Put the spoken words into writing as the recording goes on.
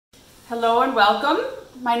Hello and welcome.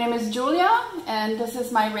 My name is Julia and this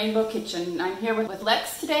is my Rainbow Kitchen. I'm here with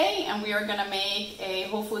Lex today and we are going to make a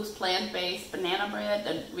whole foods plant-based banana bread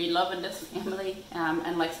that we love in this family.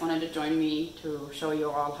 And Lex wanted to join me to show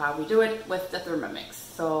you all how we do it with the Thermomix.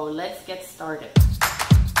 So let's get started.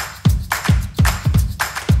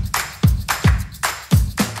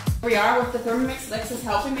 Here we are with the Thermomix. Lex is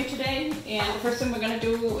helping me today, and the first thing we're going to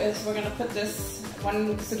do is we're going to put this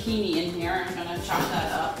one zucchini in here. I'm going to chop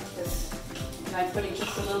that up because I'm putting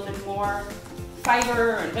just a little bit more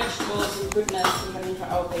fiber and vegetables and goodness even into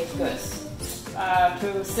our baked goods.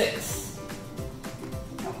 To 6.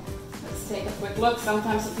 Let's take a quick look.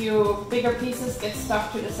 Sometimes a few bigger pieces get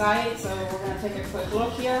stuck to the side, so we're going to take a quick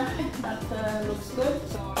look here. That looks good.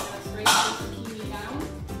 So I'm going to scrape the zucchini down.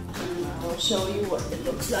 I'll show you what it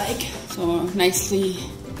looks like. So nicely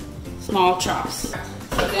small chops.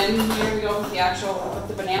 So then here we go with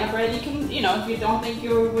the banana bread. You can, if you don't think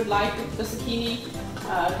you would like the zucchini,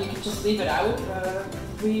 you can just leave it out.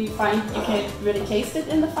 We find you can't really taste it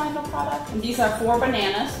in the final product. And these are 4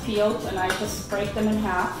 bananas peeled, and I just break them in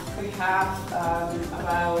half. We have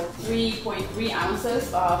about 3.3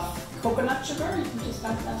 ounces of coconut sugar. You can just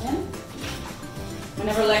dump that in.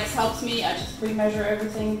 Whenever Lex helps me, I just pre-measure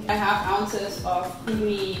everything. I have ounces of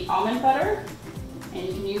creamy almond butter, and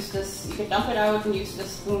you can use this, you can dump it out and use the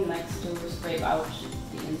spoon Lex to scrape out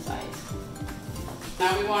the inside.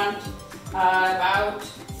 Now we want about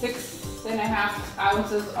 6.5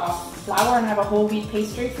 ounces of flour, and I have a whole wheat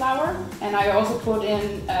pastry flour. And I also put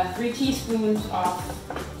in 3 teaspoons of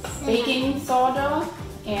baking soda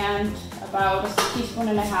and about a teaspoon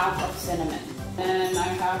and a half of cinnamon. And I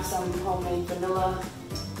have some homemade vanilla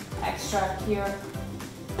extract here.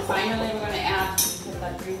 Finally, we're going to add, hit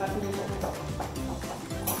that green button. We're going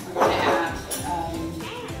to add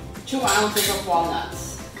 2 ounces of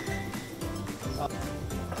walnuts. So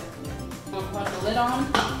I'm going to put the lid on.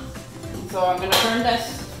 So I'm going to turn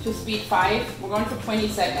this to speed 5. We're going for 20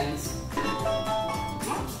 seconds.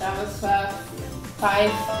 That was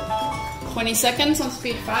 20 seconds on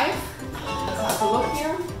speed 5. Let's have a look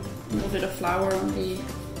here. A little bit of flour on the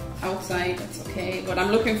outside, that's okay. What I'm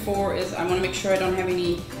looking for is I want to make sure I don't have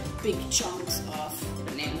any big chunks of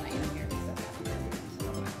banana in here.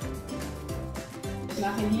 There's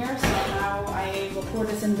nothing here, so now I will pour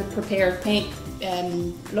this in the prepared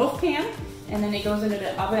loaf pan, and then it goes into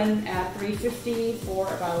the oven at 350 for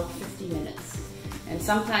about 50 minutes. And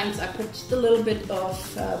sometimes I put just a little bit of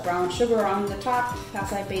brown sugar on the top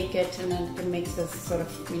as I bake it, and then it makes this sort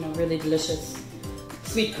of really delicious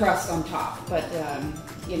sweet crust on top, but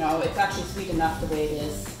it's actually sweet enough the way it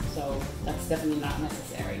is, so that's definitely not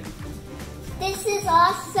necessary. This is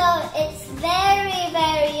also, it's very,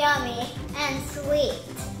 very yummy and sweet,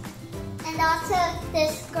 and also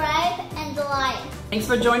describe and like. Thanks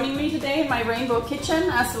for joining me today in my Rainbow Kitchen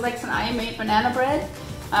as Lex and I made banana bread.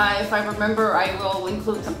 If I remember, I will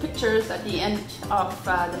include some pictures at the end of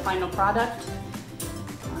the final product.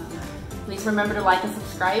 Please remember to like and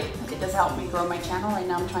subscribe. It does help me grow my channel. Right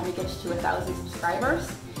now I'm trying to get to 1,000 subscribers.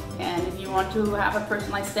 And if you want to have a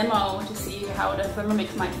personalized demo to see how the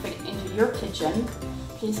Thermomix might fit into your kitchen,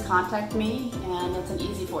 please contact me. And it's an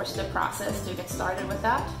easy 4-step process to get started with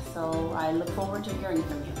that. So I look forward to hearing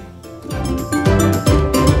from you.